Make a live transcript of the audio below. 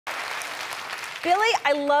Billie,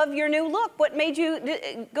 I love your new look. What made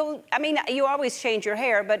you go, I mean, you always change your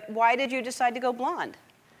hair, but why did you decide to go blonde?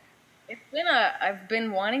 I've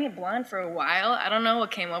been wanting it blonde for a while. I don't know what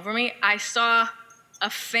came over me. I saw a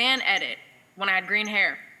fan edit when I had green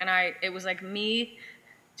hair, and it was like me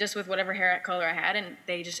just with whatever hair color I had, and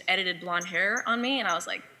they just edited blonde hair on me, and I was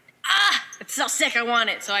like, ah, it's so sick, I want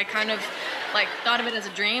it. So I kind of like thought of it as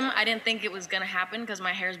a dream. I didn't think it was gonna happen because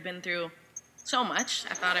my hair's been through so much.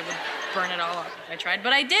 I thought I would burn it all off if I tried,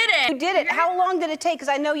 but I did it. You did it. How long did it take? Because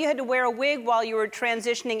I know you had to wear a wig while you were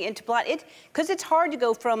transitioning into blonde. Because it's hard to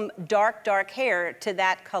go from dark, dark hair to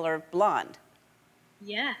that color blonde.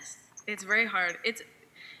 Yes, it's very hard.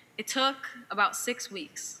 It took about 6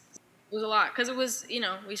 weeks. It was a lot because it was, you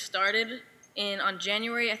know, we started on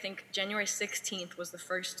January, I think January 16th was the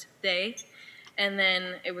first day. And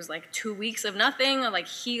then it was like 2 weeks of nothing, like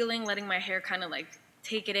healing, letting my hair kind of like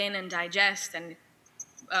take it in and digest and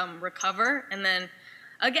recover, and then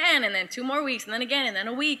again, and then 2 more weeks, and then again, and then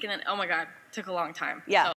a week, and then, oh my God, it took a long time.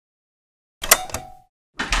 Yeah. So